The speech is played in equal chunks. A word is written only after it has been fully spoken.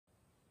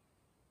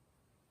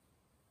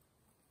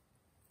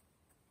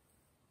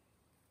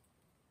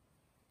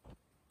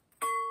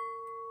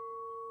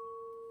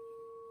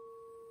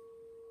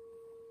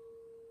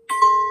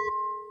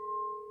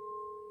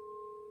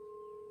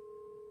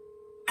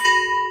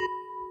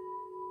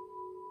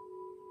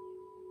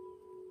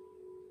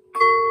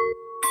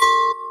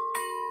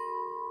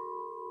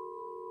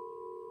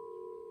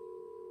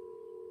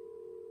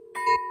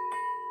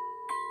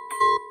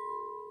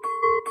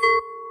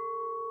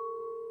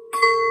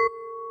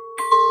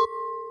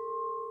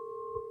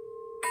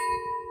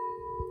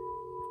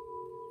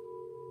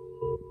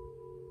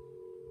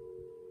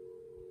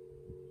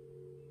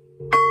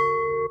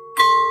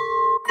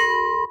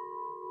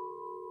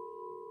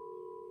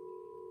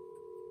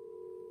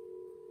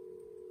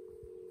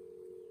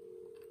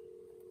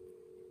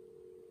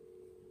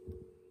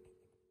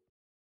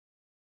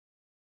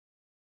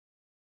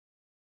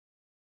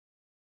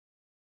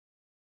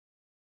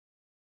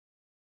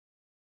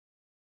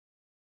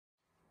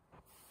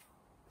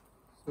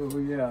So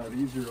yeah,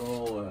 these are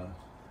all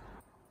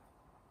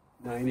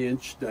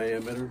 9-inch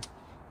diameter.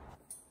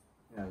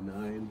 Yeah,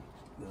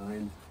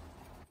 9.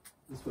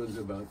 This one's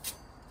about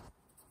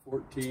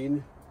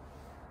 14.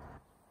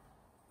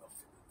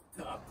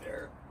 Top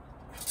there.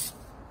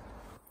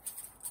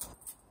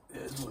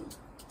 This one's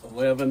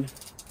 11.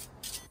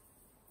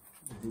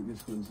 I think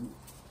this one's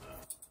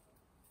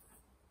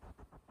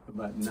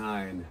about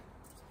 9.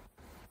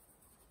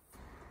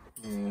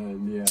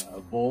 And yeah, a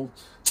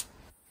bolt.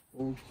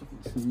 You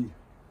can see.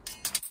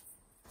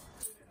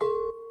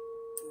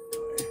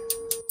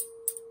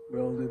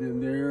 Welded in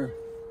there.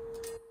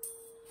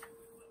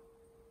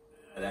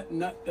 That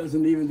nut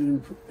doesn't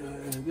even,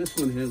 this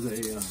one has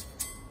a,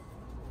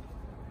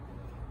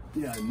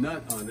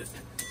 nut on it.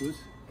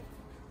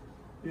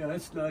 Yeah,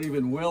 that's not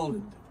even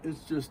welded.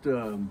 It's just got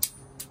a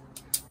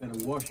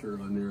washer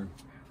on there.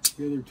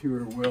 The other two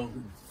are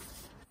welded.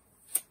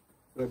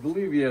 But I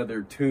believe, yeah,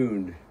 they're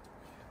tuned.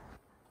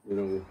 You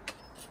know,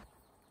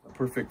 a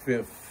perfect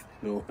fifth.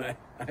 No,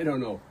 I don't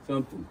know,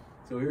 something.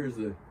 So here's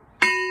the,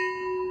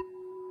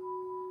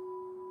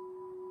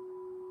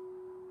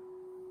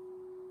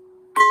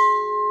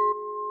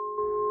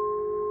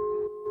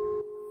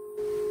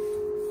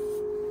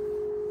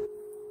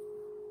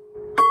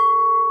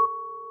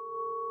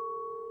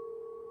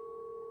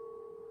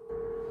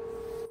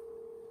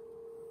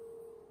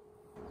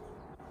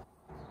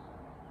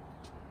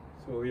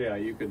 so yeah,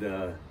 you could,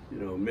 you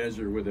know,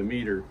 measure with a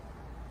meter.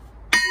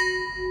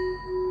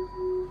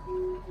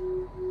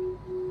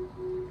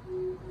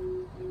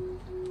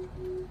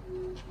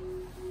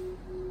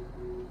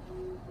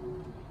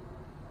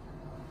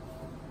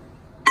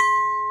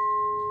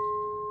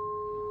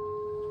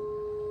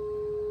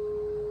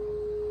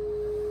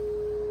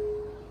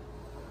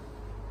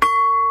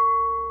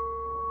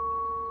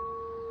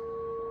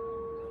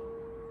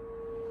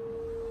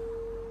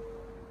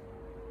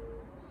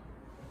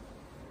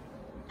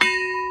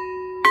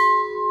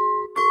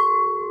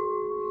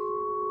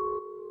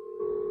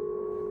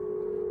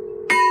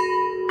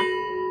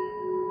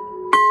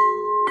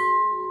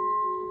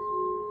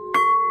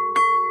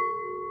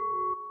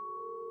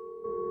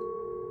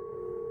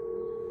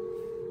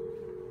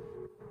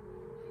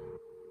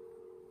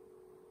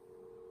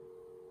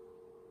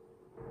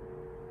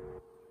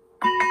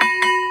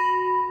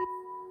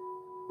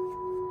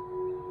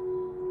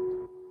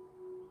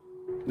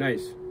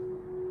 Nice.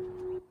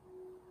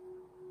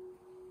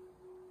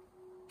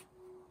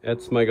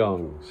 That's my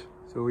gongs.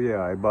 So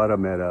yeah, I bought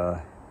them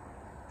at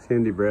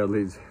Sandy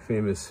Bradley's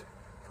famous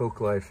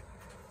Folklife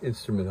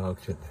instrument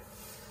auction.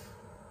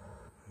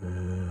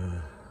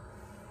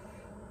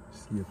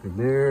 See up in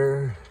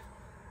there,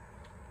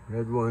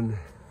 red one.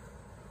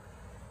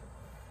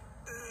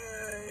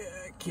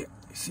 I can't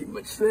see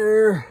much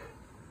there.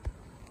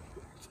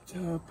 There's the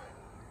top.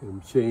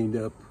 I'm chained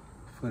up,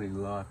 funny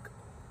lock.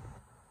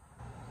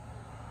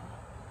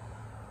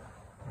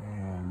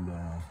 And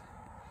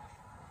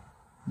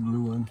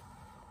blue one.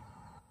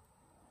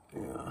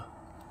 Yeah.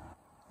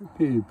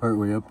 Painted part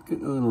way up,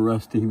 getting a little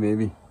rusty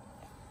maybe.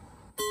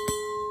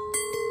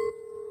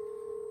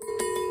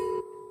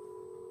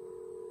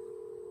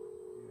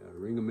 Yeah,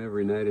 ring them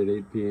every night at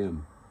 8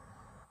 p.m.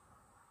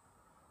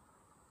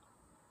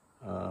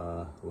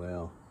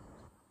 Well,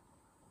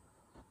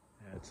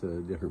 that's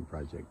a different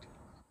project.